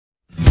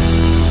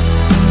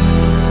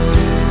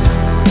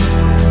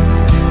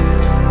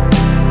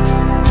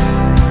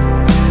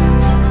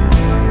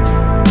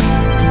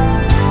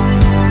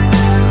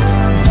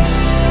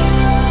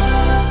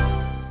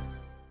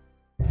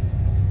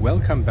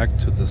back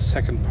to the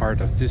second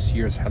part of this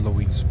year's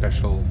Halloween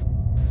special.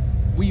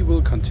 We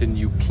will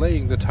continue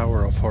playing the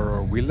Tower of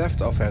Horror. We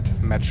left off at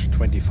match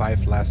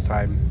 25 last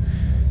time,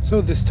 so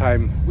this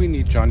time we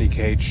need Johnny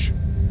Cage,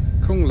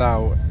 Kung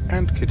Lao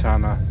and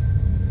Kitana.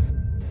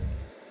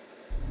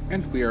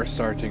 And we are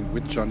starting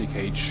with Johnny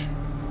Cage.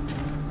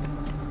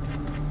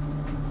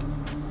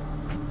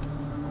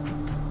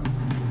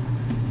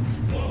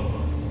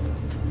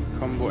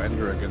 Combo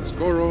ender against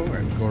Goro,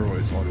 and Goro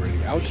is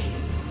already out.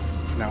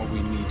 Now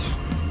we need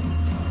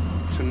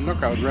to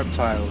knock out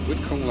Reptile with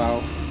Kung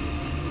Lao,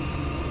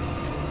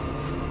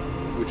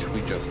 which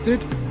we just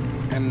did,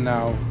 and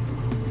now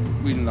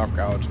we knock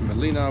out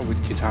Melina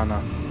with Kitana.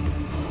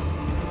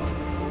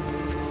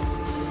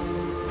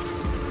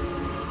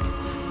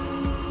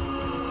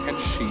 And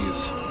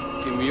she's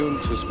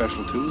immune to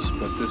special 2s,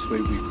 but this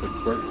way we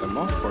could work them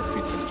off for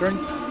feats of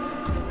strength,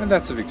 and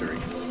that's a victory.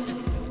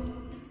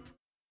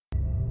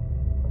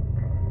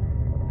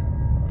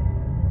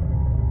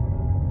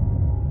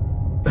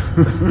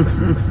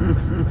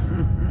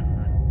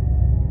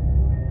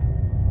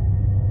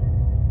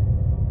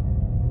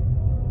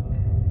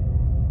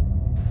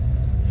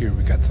 Here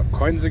we got some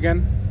coins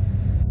again.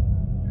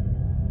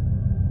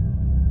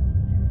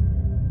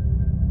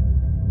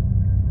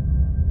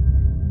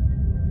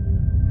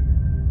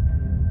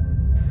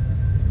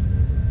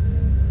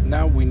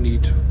 Now we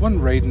need one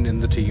Raiden in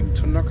the team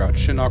to knock out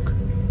Shinnok.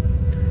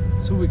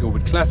 So we go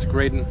with Classic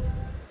Raiden.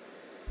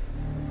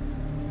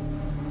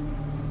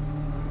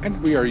 And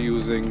we are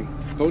using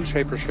Bone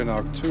Shaper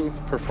Shinnok to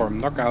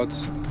perform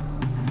knockouts.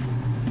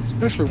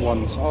 Special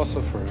ones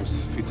also for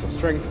his feats of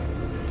strength.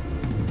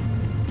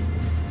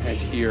 And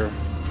here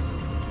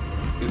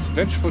is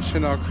Vengeful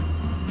Shinnok,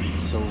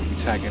 so we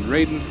tag in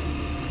Raiden.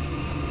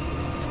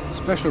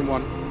 Special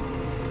one.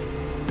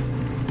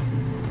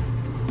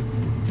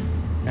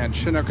 And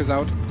Shinnok is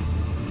out.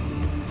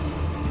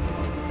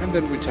 And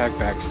then we tag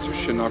back to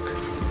Shinnok.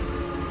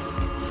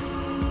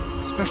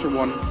 Special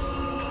one.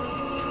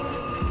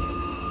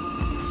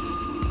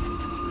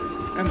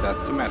 And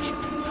that's the match.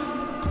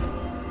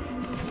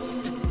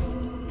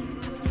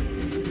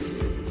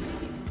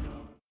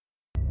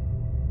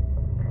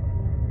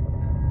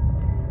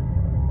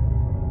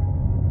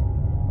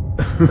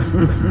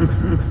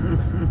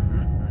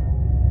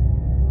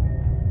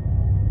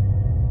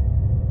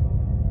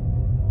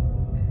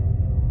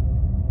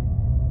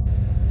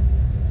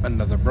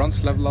 Another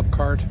bronze level up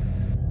card.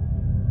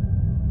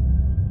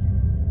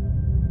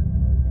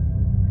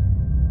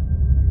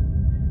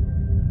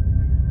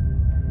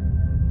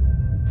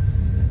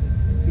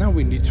 Now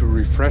we need to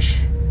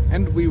refresh,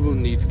 and we will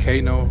need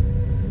Kano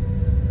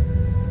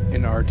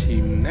in our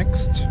team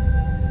next.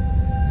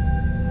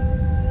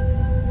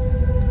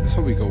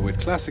 So we go with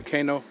Classic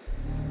Kano.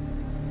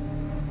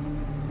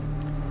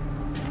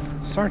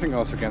 Starting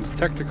off against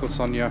Tactical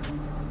Sonya.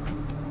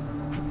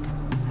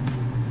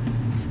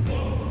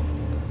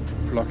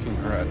 Blocking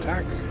her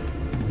attack.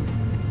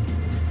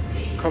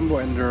 Combo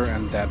ender,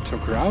 and that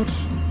took her out.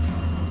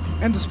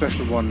 And a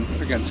special one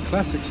against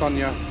Classic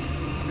Sonya,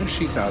 and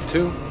she's out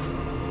too.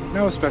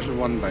 Now a special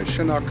one by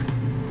Shinnok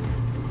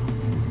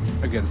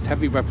against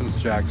Heavy Weapons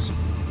Jax,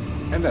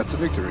 and that's a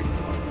victory.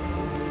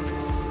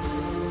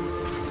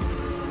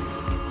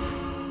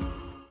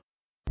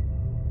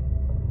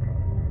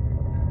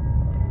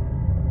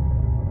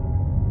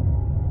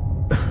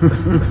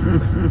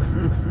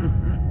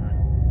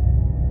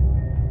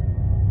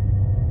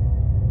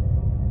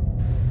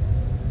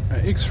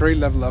 An X-ray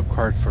level up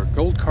card for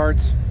gold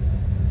cards.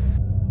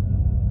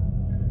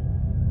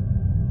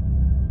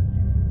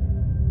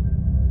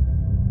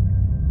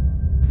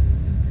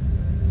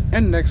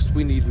 And next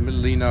we need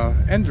Melina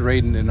and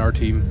Raiden in our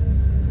team.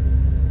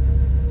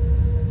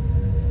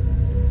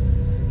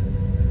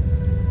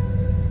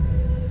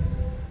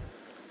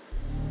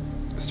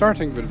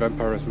 Starting with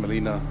Vampirus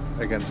Melina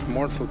against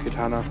Mournful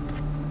Kitana.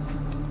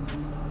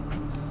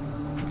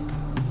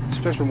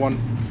 Special one.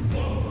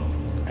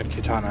 And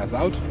Kitana is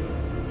out.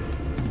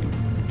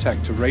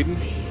 Tag to Raiden.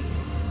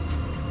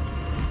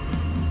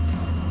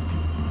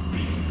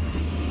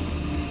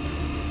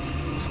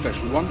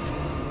 Special one.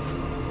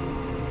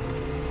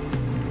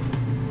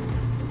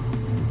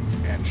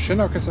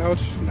 Shinnok is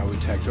out. Now we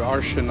tag to our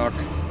Shinnok.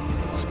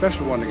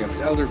 Special one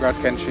against Elder God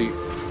Kenshi.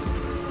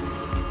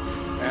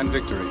 And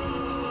victory.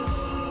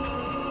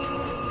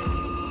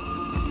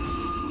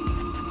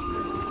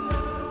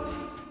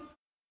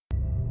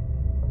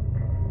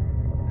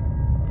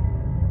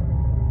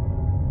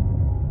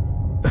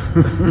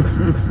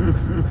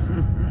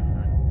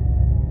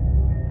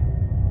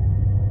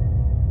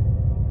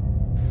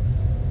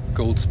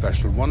 Gold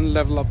special 1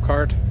 level up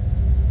card.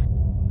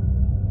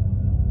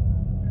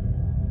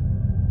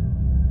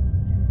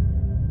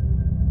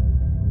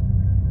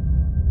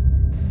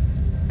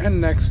 And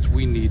next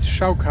we need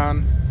Shao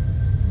Kahn.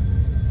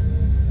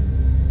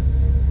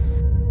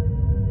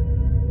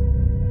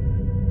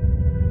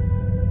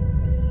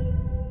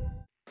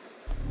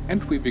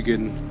 And we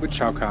begin with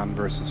Shao Kahn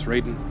versus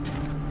Raiden.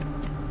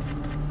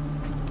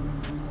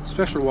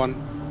 Special one.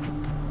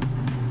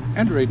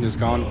 And Raiden is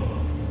gone.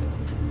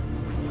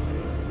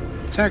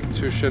 Tag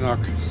to Shinnok,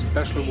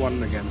 special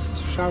 1 against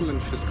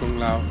Shaolin Fist Kung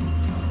Lao.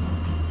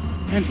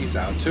 And he's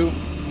out too.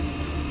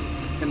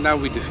 And now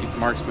we defeat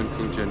Marksman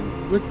Kung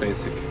Jin with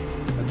basic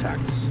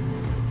attacks.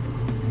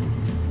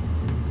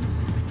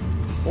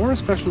 Or a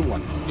special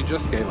 1, he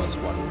just gave us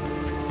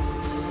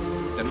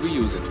 1. Then we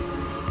use it.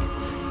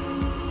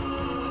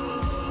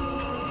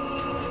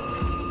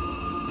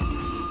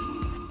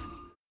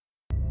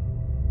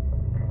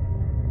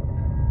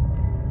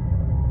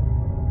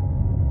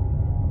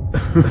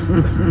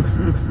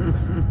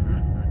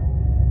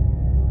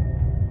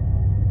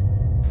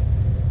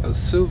 A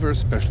silver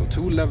special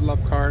 2 level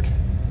up card.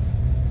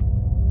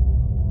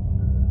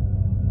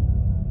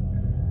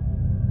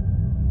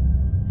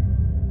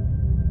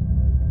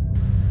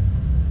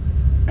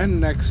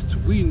 And next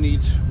we need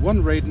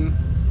 1 Raiden.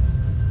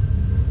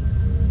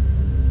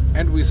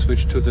 And we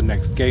switch to the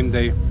next game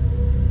day.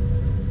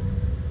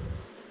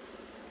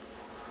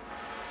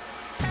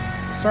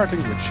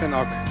 Starting with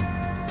Shinnok,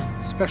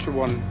 special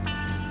 1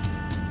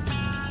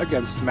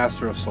 against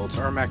Master of Souls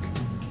Ermac.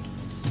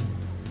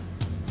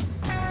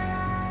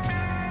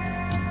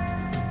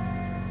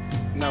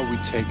 Now we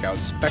take out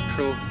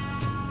Spectral.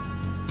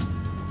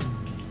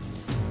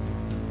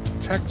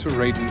 Tag to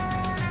Raiden,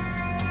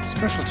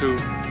 special 2.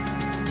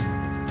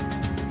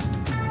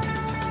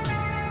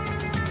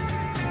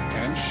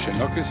 And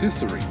Shinnok is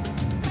history.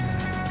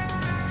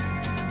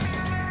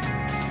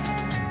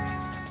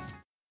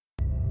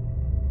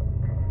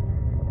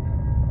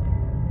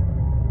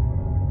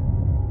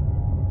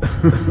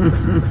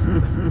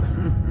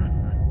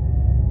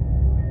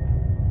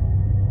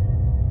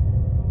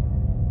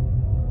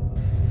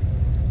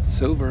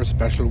 Silver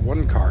special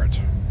 1 card.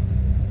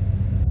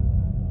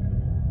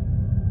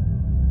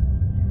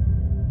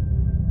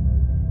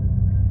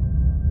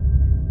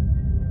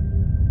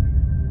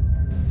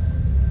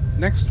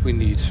 Next we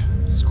need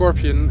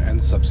Scorpion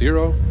and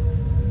Sub-Zero.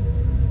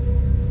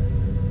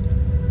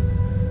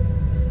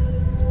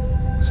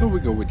 So we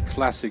go with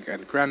Classic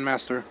and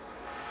Grandmaster.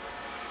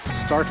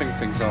 Starting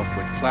things off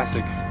with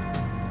Classic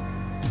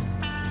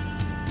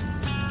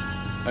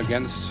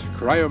against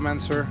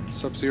Cryomancer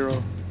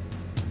Sub-Zero.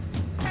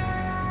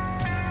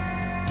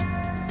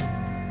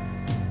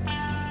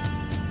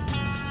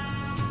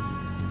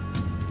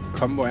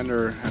 Combo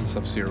Ender and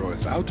Sub-Zero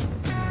is out.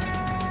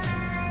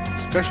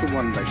 Special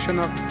 1 by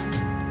Shinnok.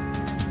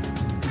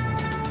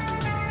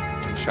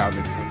 And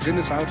Shaolin Kung Jin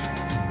is out.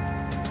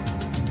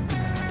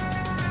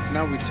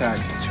 Now we tag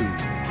to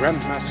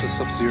Grandmaster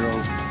Sub-Zero.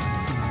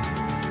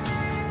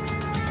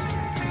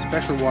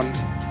 Special 1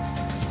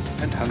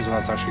 and Hanzo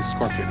Hasashi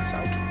Scorpion is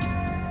out.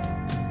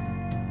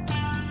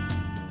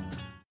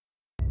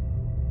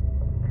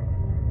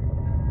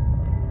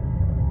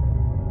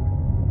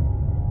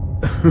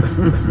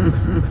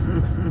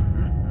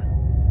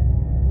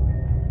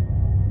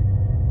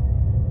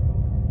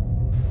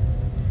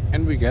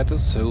 And we get a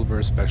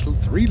silver special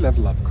 3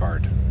 level up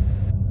card.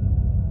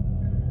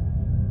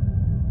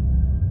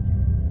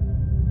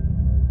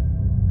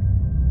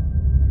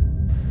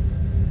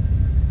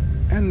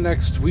 And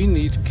next we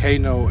need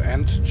Kano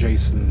and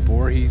Jason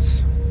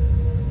Voorhees.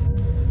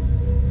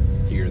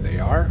 Here they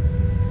are.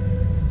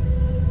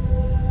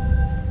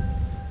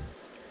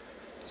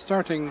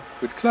 Starting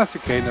with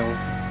Classic Kano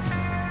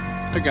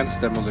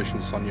against Demolition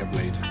Sonya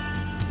Blade.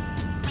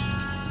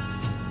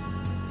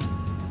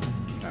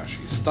 Now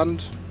she's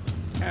stunned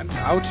and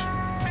out.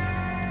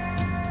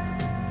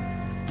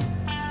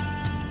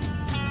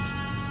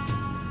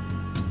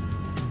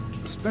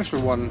 A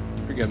special 1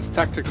 against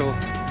Tactical,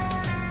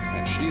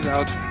 and she's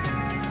out.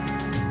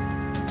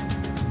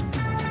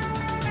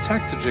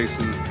 Tag to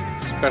Jason,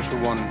 special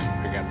 1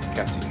 against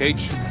Cassie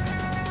Cage.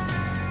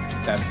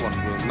 That one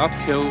will not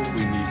kill,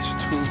 we need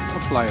to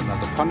apply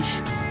another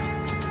punch,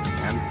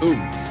 and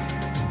boom.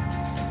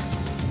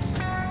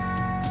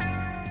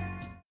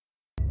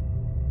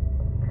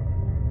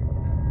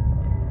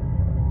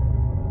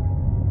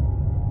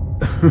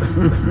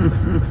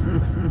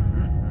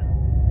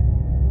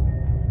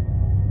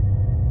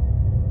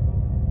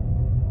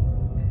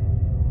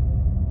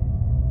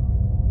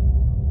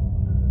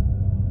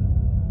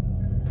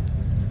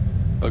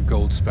 A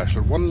gold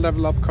special 1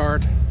 level up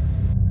card.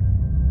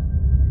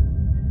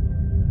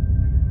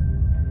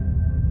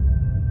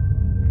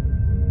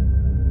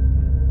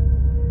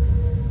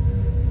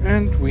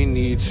 And we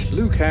need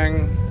Liu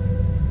Kang,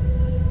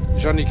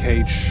 Johnny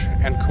Cage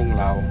and Kung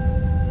Lao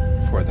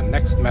for the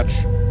next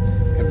match.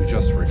 And we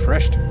just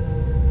refreshed.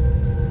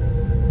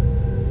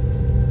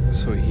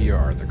 So here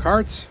are the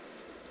cards.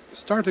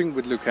 Starting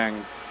with Liu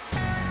Kang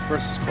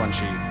versus Quan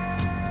Chi.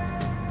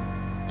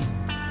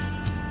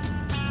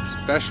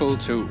 Special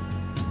 2.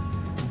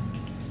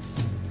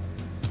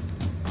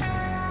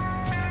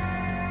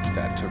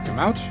 That took him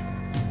out.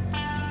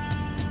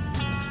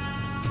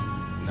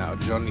 Now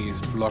Johnny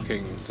is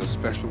blocking the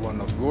special 1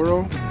 of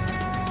Goro.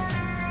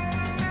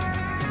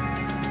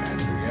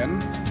 And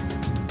again.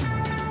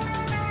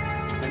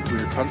 And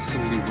we're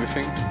constantly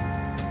whiffing.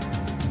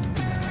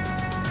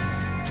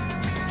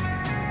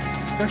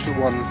 Special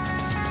 1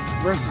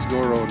 versus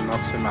Goro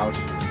knocks him out.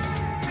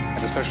 And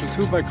And a special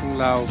 2 by Kung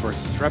Lao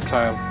versus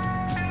Reptile.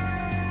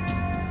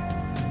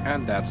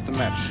 And that's the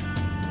match.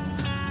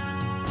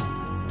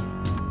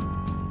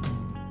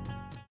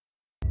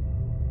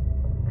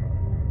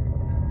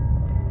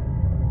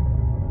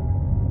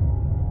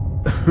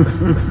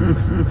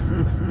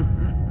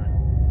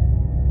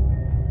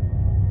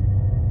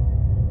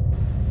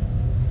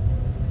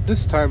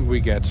 This time we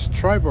get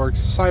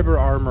Triborg's Cyber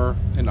Armor,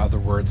 in other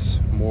words,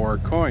 more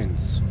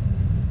coins.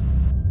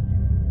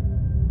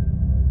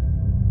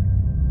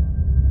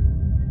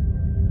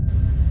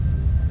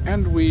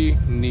 And we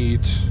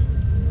need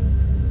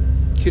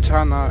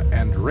Kitana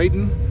and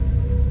Raiden.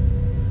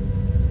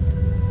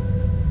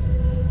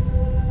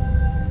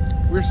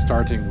 We're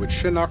starting with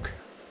Shinnok.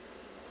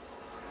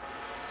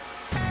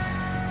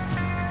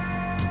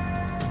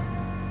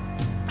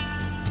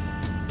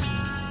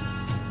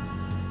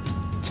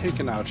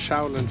 Taking out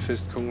Shaolin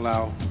Fist Kung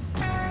Lao.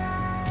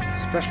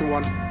 Special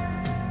 1.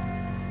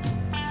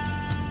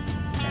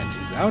 And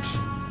he's out.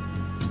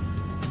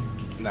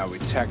 Now we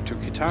tag to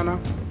Kitana.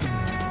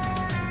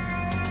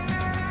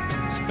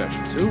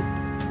 Special 2.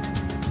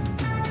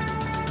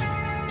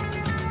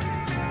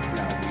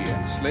 Now we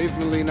enslave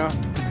Melina.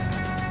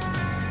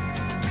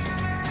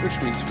 Which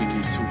means we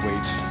need to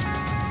wait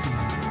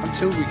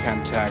until we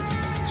can tag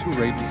to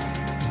Raiden.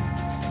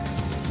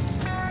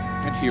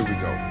 And here we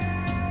go.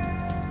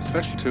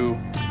 Special 2,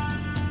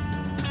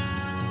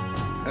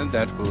 and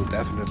that will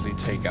definitely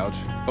take out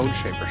Bone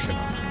Shaper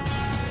Shinnok.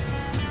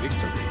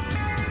 Victory.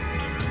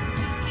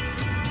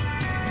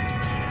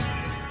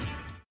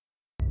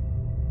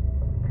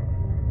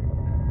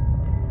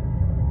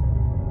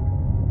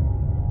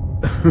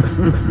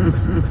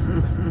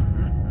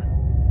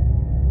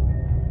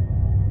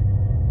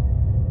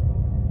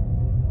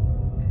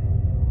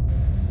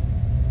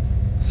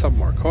 Some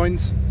more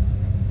coins.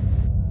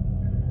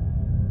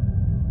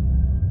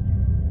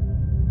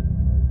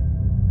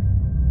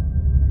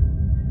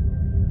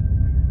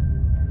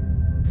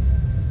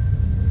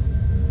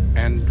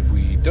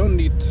 Don't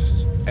need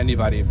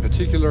anybody in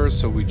particular,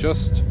 so we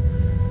just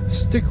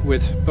stick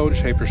with Bone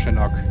Shaper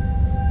Shinnok.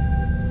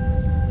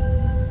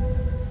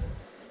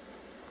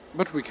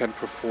 But we can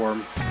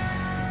perform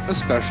a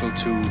special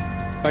 2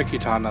 by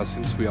Kitana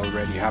since we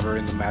already have her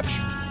in the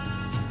match,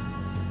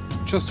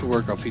 just to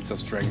work on feats of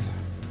strength.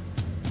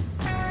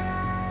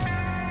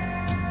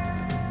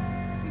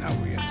 Now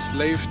we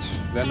enslaved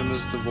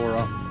Venomous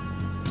Devourer.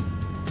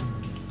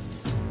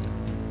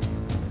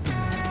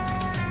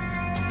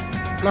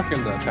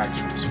 Blocking the attacks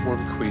from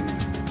Swarm Queen.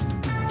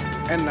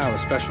 And now a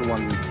special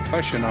 1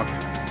 by Shinnok.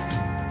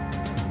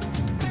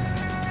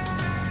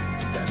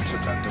 That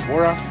took out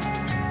Devourer.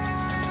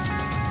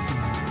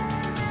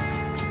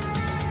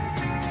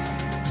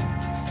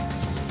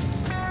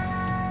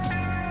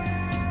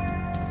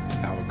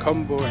 Now a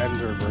combo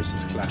ender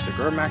versus Classic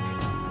Ermac.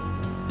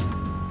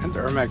 And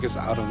Ermac is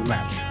out of the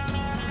match.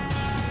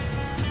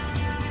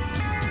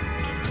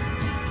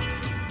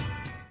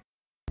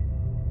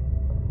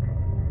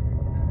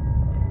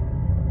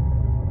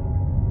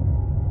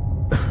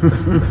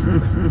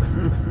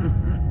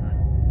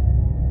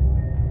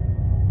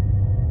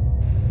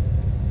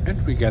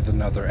 And we get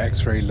another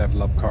X-Ray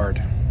level up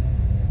card.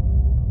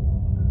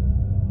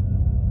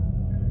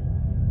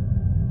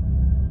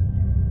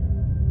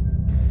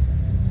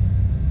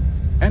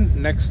 And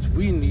next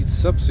we need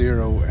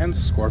Sub-Zero and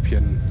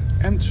Scorpion,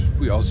 and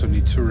we also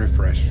need to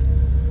refresh.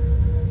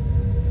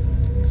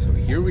 So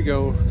here we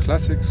go,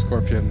 Classic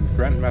Scorpion,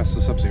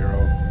 Grandmaster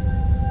Sub-Zero.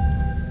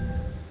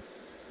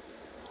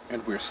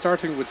 And we're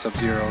starting with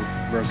Sub-Zero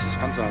versus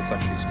Hanzo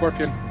Hasashi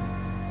Scorpion.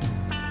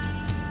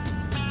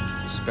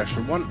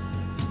 Special 1.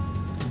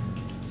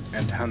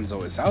 And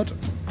Hanzo is out.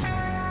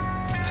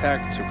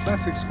 Tag to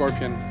Classic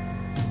Scorpion.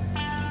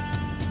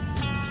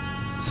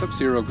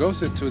 Sub-Zero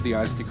goes into the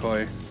Ice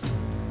Decoy.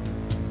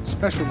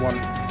 Special 1.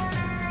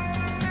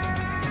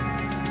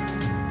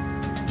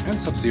 And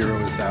Sub-Zero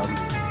is down.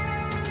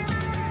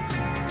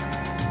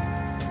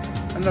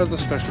 Another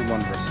Special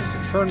 1 versus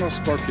Inferno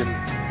Scorpion,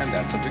 and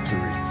that's a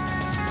victory.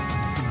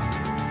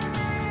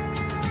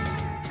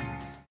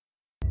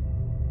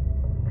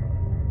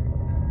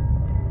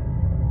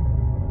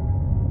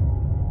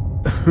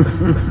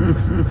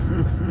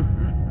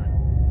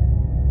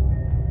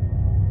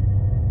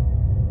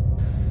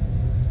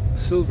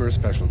 Silver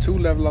Special 2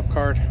 level up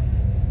card.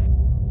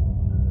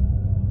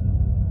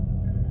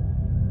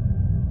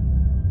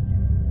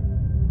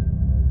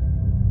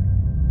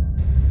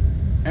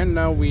 And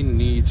now we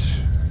need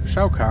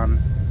Shao Kahn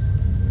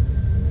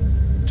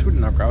to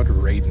knock out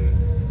Raiden.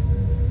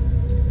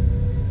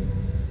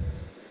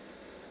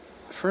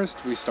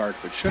 First we start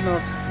with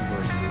Shinnok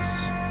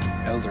versus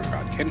Elder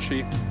God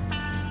Kenshi.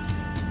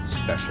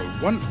 Special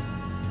 1.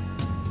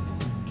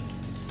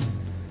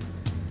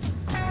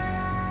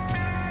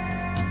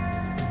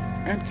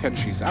 And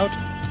Kenshi's out.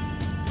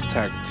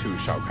 Tag to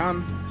Shao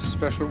Kahn.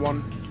 Special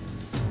 1.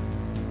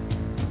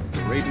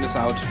 Raiden is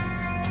out.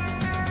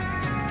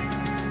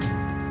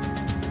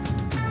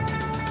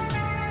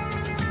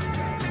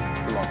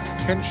 Block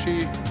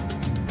Kenshi.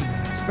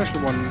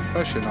 Special 1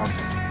 by Shinnok.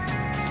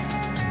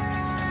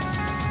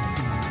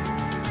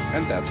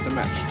 And that's the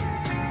match.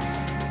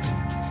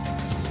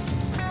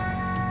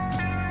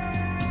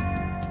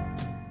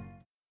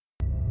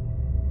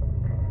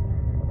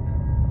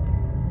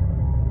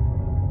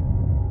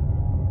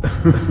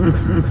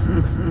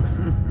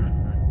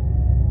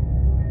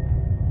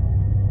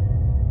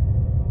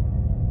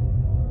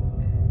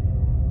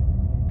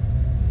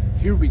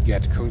 Here we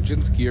get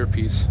Kongjin's gear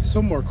piece,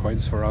 so more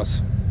coins for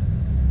us.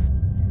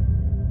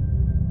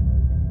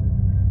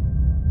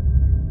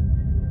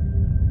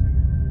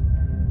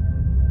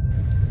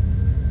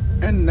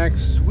 And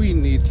next we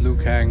need Liu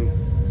Kang,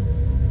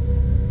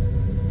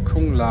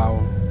 Kung Lao,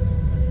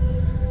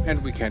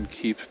 and we can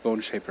keep Bone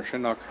Shaper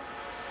Shinnok.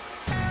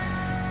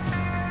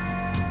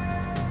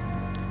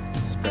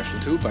 Special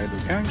 2 by Liu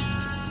Kang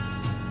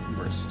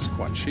versus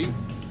Quan Chi.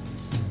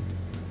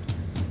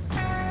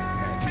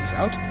 And he's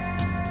out.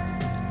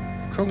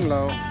 Kung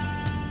Lao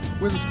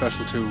with a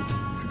special 2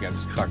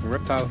 against Kraken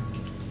Reptile.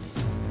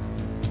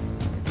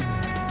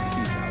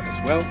 He's out as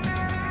well.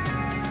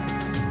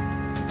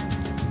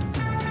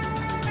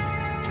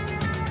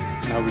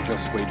 Now we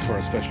just wait for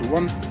a special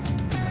 1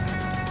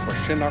 for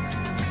Shinnok.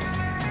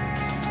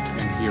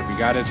 And here we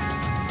got it.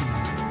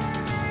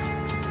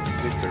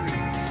 Victory.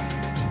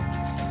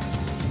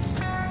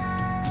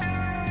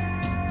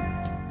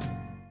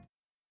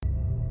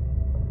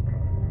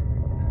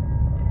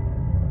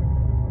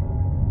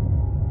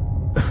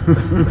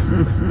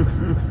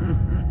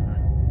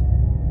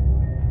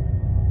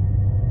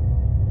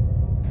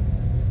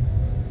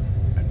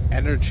 An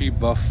energy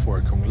buff for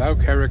Kung Lao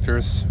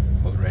characters,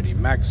 already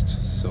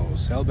maxed, so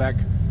sell back.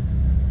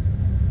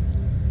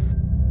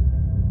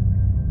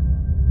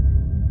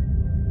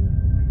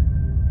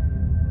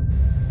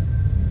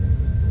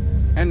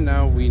 And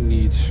now we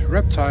need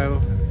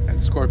Reptile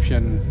and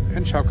Scorpion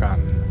and Shao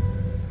Kahn.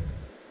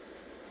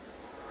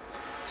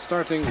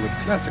 Starting with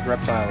Classic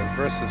Reptile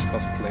versus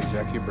Cosplay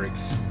Jackie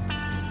Briggs.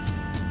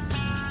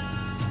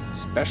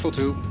 Special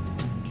 2.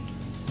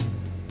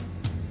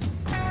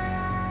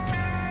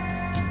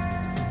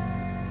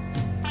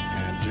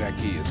 And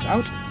Jackie is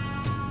out.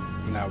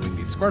 Now we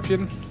need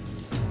Scorpion.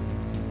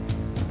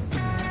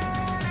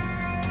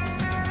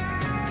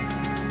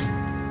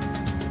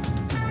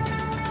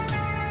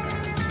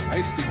 And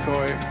Ice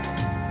Decoy.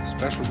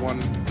 Special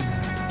 1.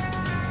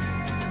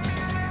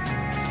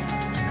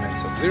 And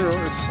Sub-Zero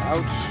is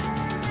out.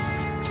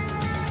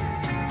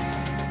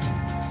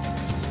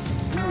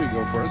 We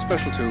go for a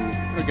special 2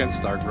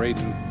 against Dark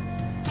Raiden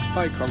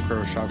by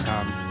Conqueror Shao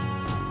Kahn,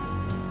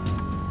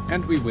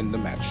 and we win the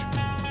match.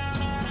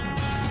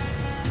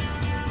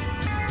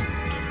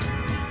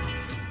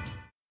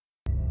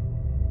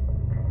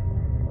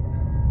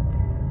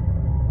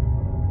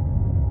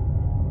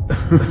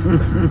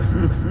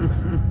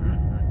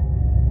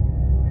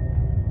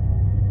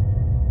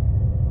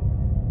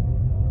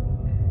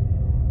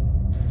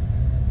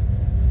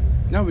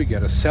 Now we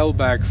get a sell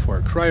back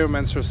for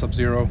Cryomancer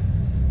Sub-Zero.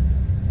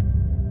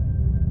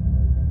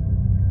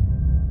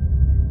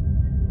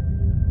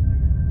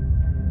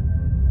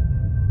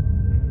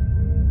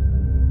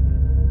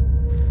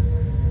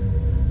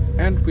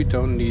 And we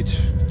don't need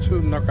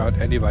to knock out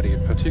anybody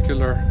in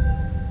particular,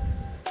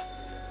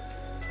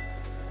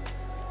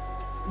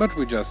 but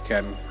we just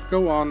can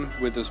go on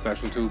with the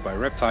special 2 by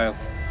Reptile.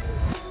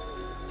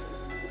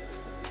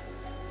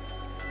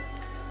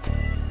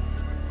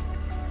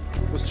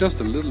 Was just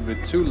a little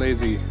bit too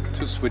lazy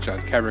to switch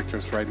out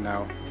characters right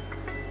now.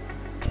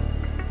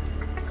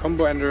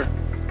 Combo Ender,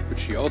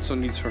 which he also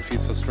needs for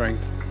feats of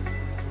strength.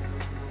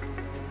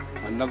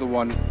 Another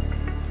one,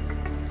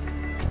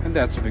 and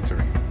that's a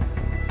victory.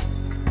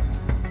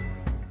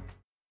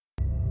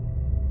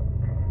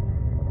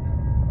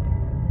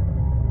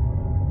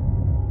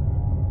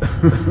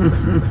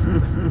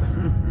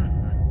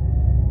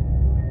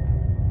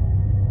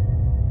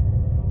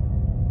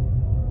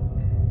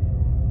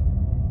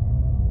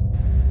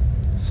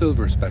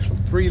 Silver special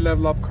 3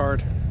 level up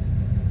card.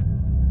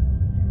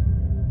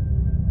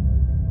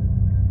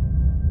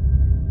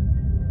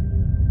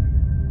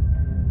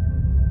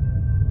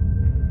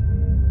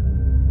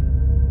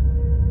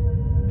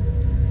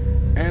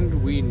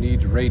 And we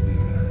need Raiden.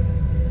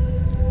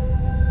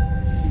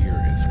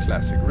 Here is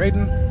Classic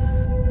Raiden.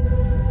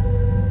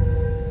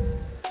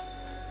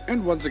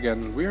 And once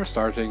again, we are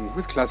starting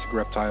with Classic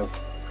Reptile.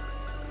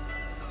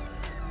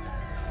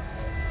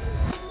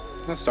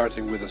 Now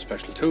starting with a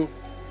special 2.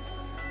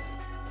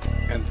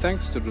 And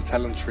thanks to the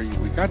talent tree,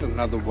 we got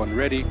another one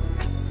ready,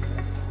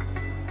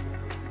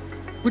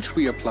 which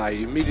we apply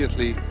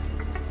immediately,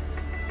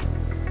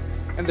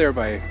 and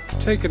thereby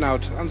taking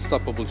out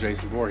unstoppable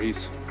Jason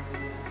Voorhees.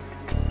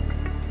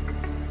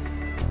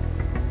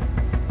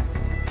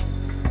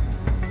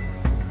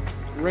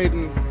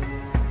 Raiden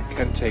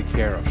can take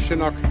care of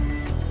Shinnok.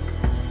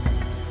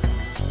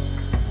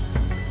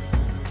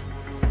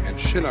 And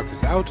Shinnok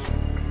is out.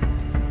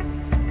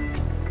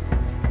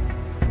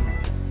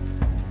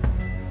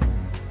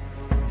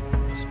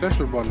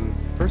 Special 1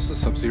 versus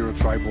Sub-Zero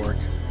Triborg.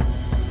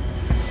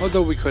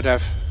 Although we could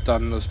have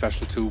done a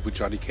special 2 with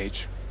Johnny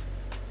Cage.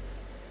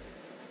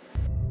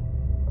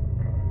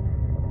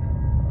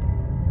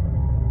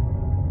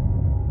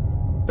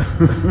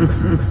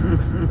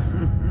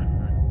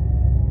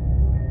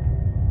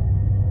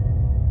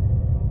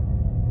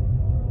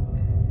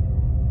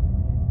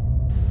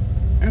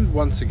 And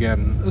once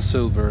again, a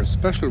silver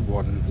special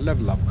 1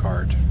 level up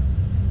card.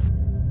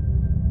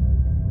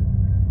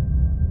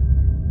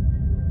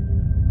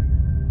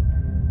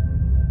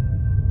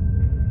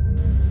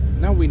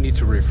 Now we need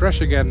to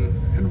refresh again,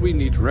 and we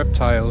need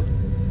Reptile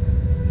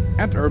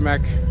and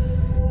Ermac.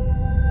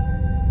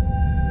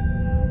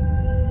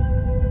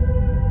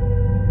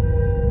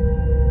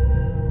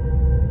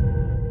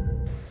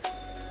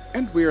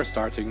 And we are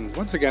starting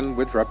once again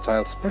with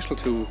Reptile Special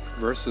 2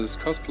 versus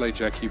Cosplay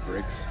Jackie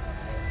Briggs.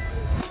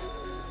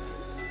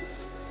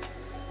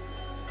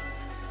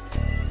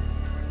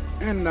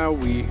 And now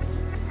we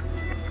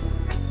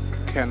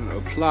can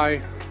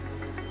apply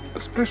a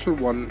special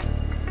 1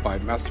 by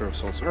Master of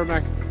Souls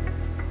Ermac,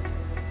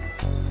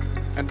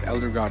 and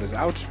Elder God is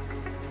out.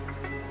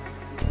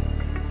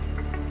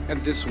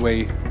 And this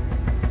way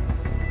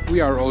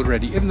we are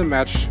already in the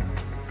match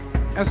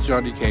as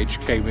Johnny Cage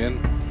came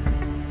in.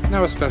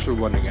 Now a special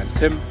 1 against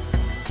him,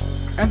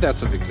 and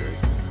that's a victory.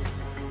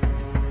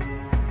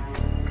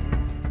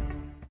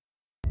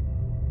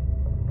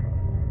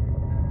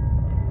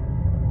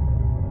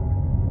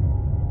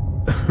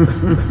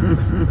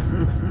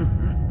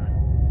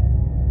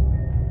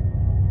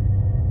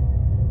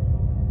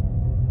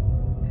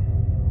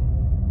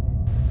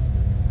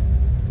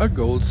 A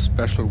gold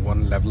special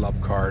 1 level up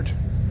card.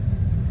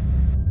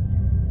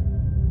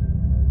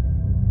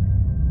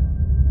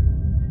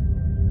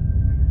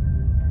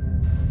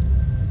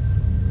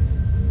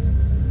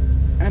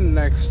 And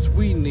next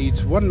we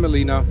need 1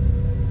 Melina.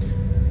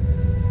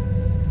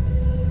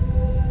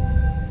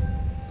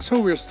 So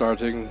we're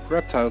starting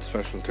Reptile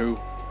Special 2.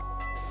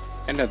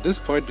 And at this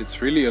point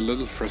it's really a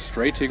little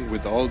frustrating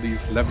with all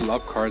these level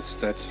up cards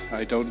that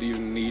I don't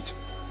even need.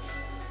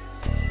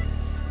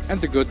 And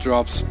the good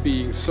drops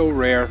being so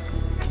rare.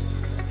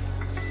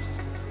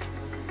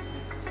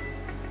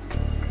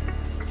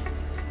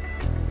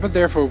 But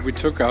therefore we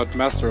took out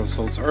Master of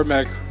Souls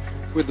Ermac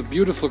with a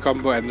beautiful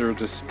combo ender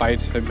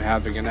despite him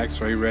having an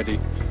X-ray ready.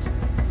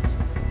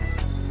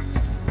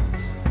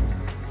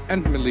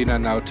 And Melina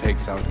now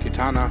takes out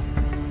Kitana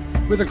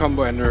with a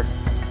combo ender.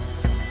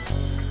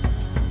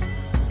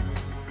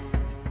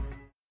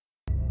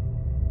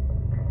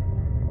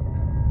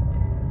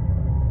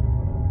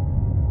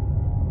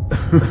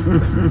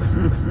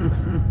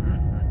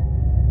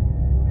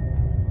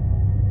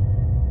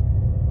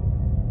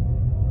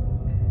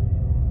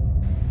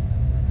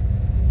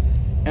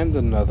 And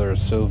another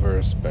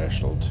silver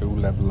special 2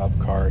 level up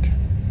card.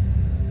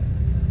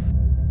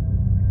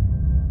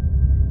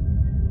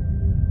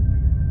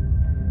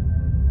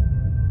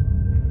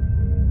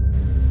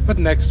 But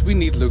next we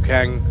need Liu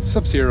Kang,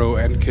 Sub-Zero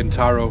and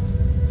Kintaro.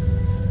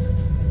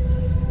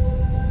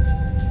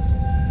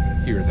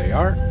 Here they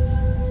are.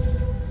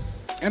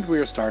 And we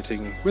are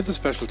starting with the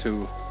special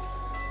 2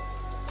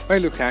 by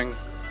Liu Kang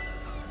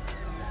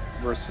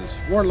versus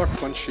Warlock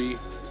Quan Chi.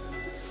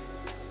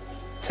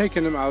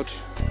 Taking him out.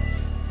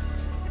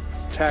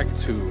 Tag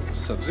to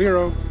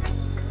Sub-Zero.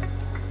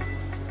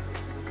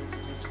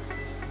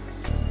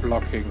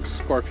 Blocking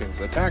Scorpion's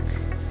attack.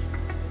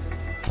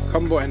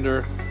 Combo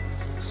ender.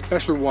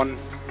 Special 1.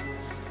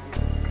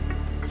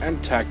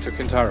 And tag to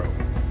Kintaro.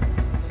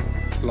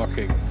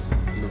 Blocking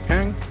Liu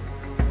Kang.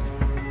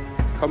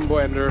 Combo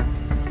ender.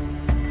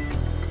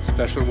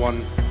 Special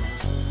 1.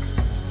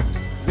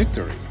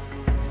 Victory.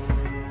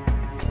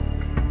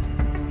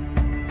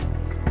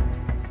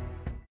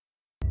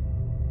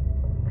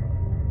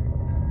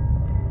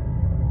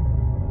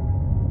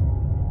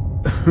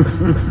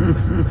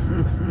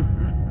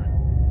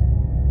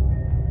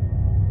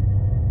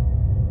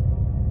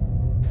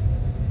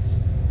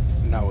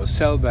 Now a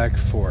sellback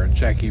for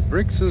Jackie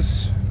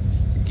Briggs's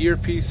gear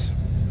piece.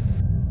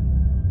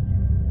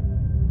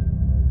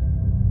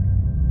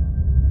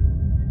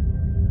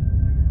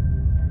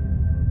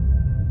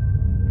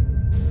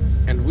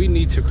 And we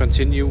need to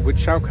continue with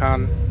Shao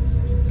Kahn,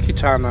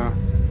 Kitana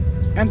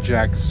and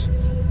Jax.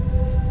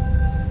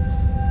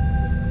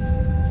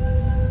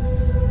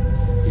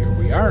 Here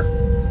we are,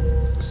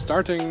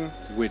 starting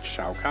with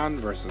Shao Kahn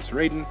versus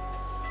Raiden.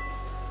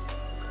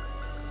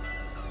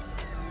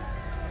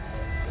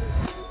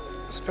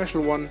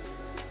 Special 1,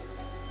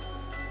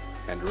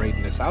 and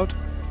Raiden is out.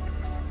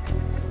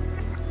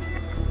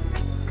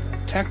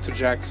 Tag to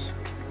Jax.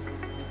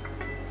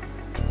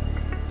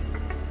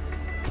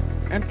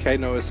 And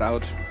Kano is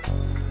out.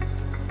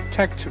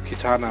 Tag to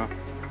Kitana.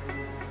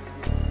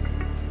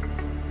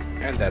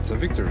 And that's a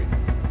victory.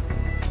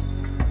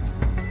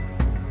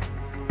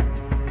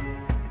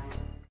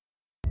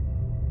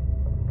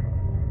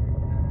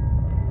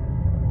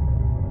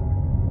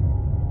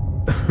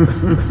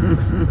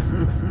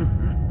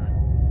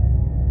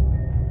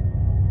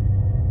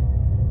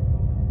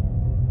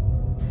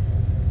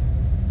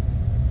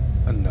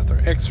 Another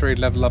X-ray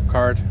level up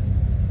card.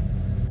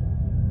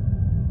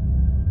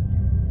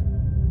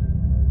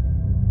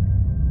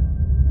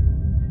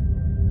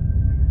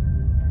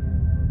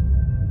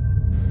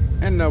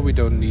 And now we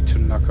don't need to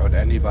knock out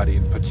anybody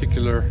in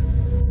particular.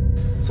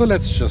 So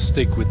let's just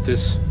stick with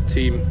this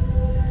team.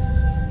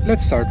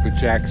 Let's start with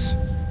Jax.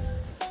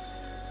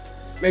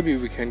 Maybe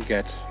we can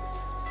get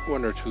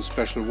 1 or 2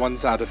 special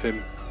ones out of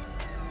him.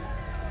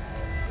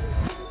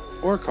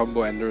 Or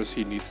combo enders,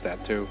 he needs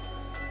that too.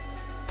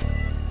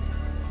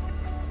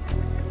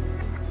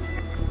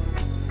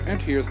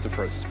 And here's the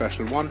first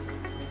special one.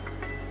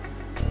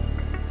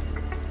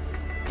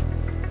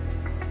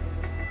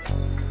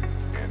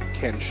 And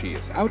Kenshi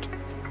is out.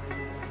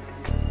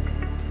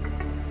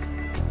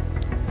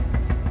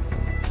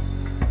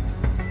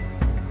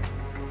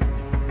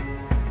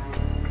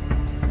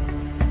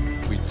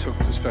 We took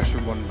the special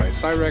one by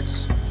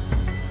Cyrex,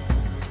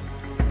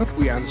 but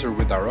we answer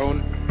with our own.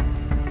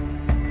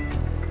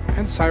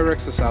 And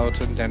Cyrex is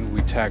out, and then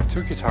we tag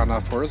to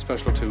Kitana for a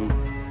special 2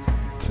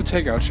 to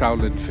take out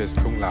Shaolin Fist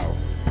Kung Lao.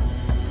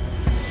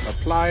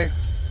 Apply.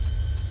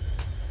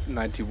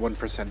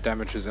 91%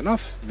 damage is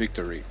enough.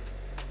 Victory.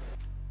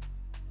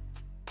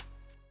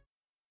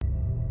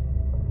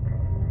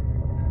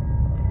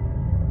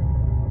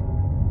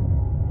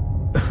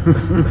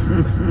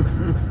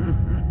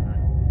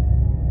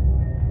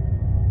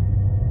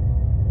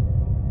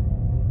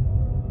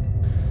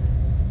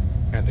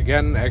 And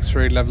again,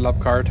 X-ray level up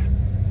card.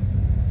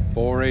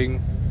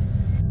 Boring.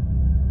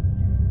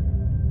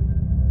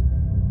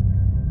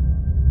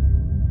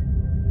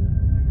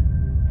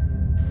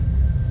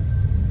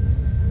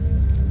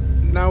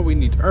 Now we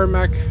need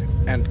Ermac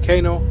and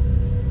Kano.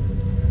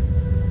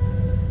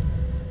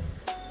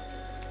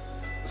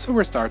 So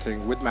we're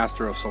starting with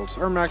Master of Souls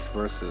Ermac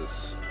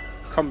versus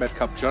Combat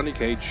Cup Johnny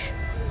Cage.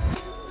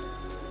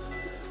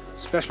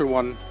 Special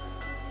 1.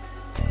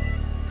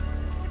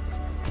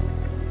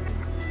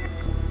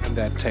 And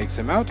that takes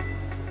him out.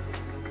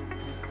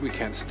 We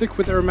can stick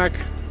with Ermac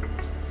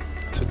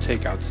to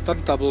take out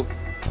Stunt Double.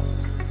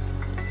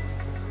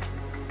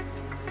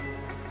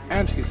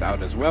 And he's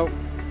out as well.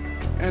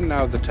 And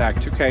now the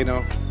tag to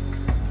Kano.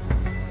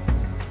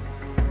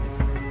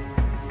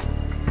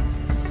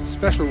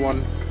 Special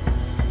 1.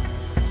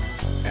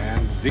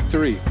 And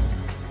victory.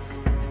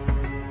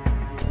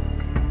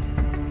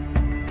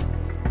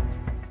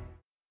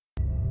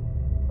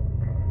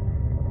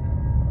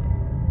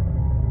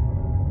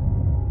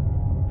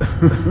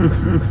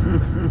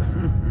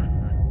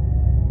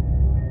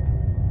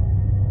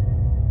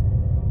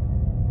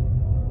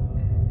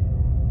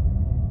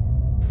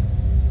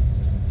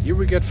 Here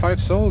we get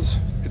 5 souls.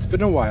 It's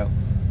been a while.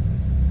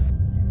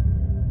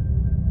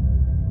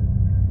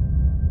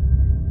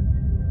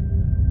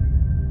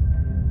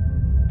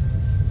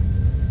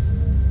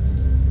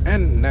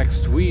 And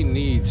next we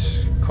need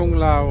Kung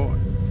Lao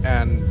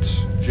and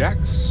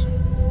Jax.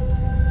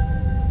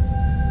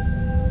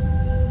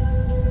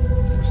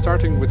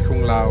 Starting with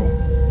Kung Lao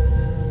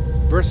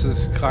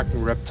versus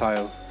Kraken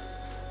Reptile.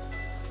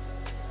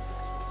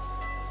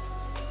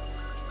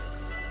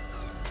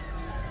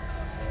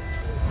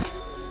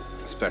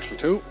 Special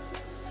 2.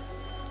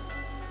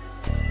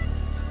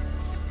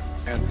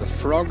 And the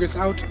frog is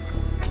out.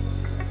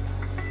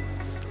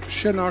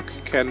 Shinnok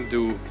can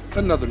do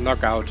another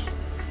knockout.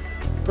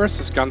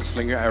 Versus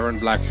Gunslinger Aaron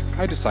Black.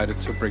 I decided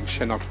to bring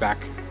Shinnok back.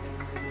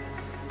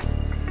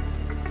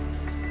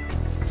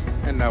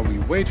 And now we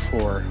wait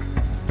for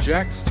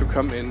Jax to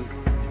come in.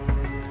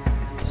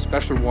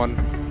 Special 1.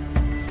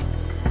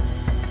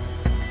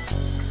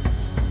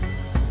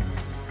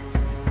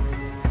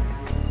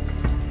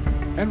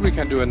 And we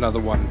can do another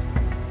one.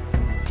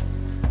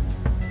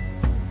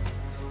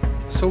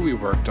 So we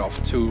worked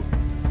off 2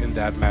 in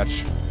that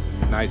match.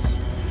 Nice.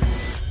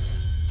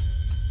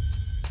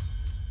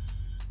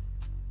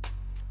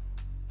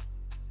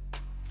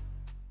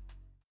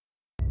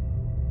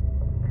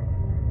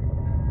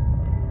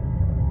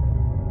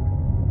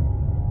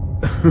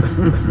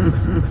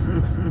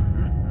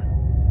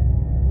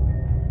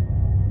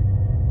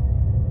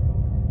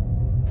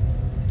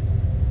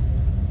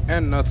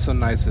 And not so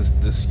nice is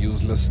this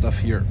useless stuff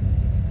here.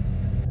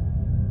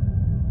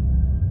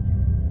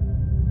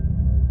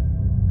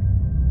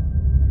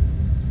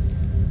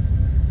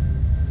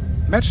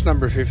 Match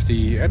number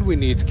 50, and we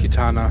need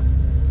Kitana.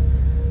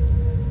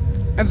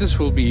 And this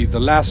will be the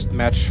last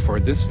match for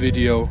this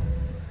video.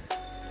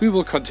 We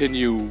will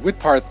continue with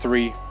part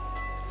 3.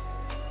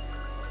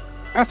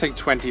 I think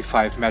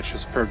 25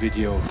 matches per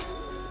video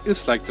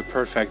is like the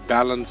perfect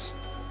balance.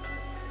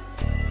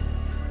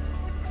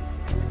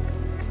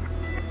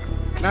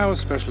 Now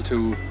Special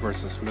 2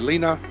 versus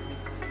Melina.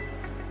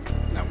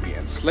 Now we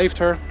enslaved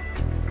her.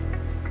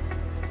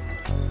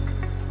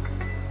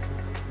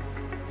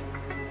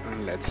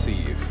 And let's see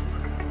if...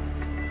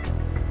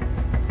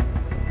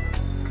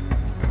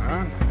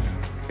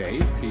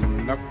 okay, he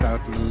knocked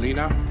out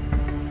Melina.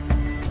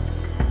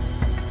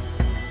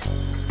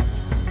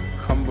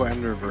 Combo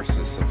Ender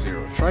versus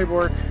Sub-Zero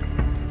Triborg.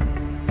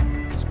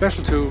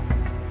 Special 2.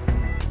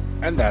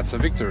 And that's a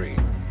victory.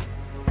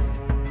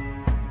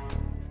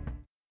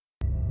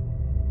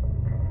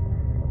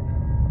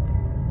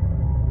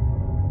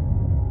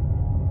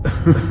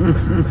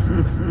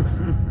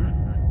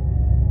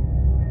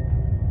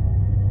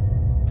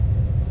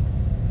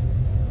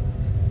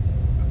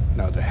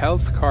 now the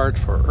health card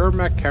for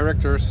Ermac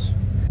characters.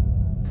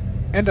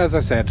 And as I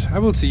said, I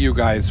will see you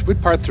guys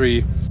with part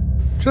 3.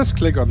 Just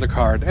click on the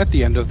card at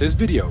the end of this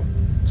video.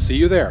 See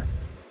you there.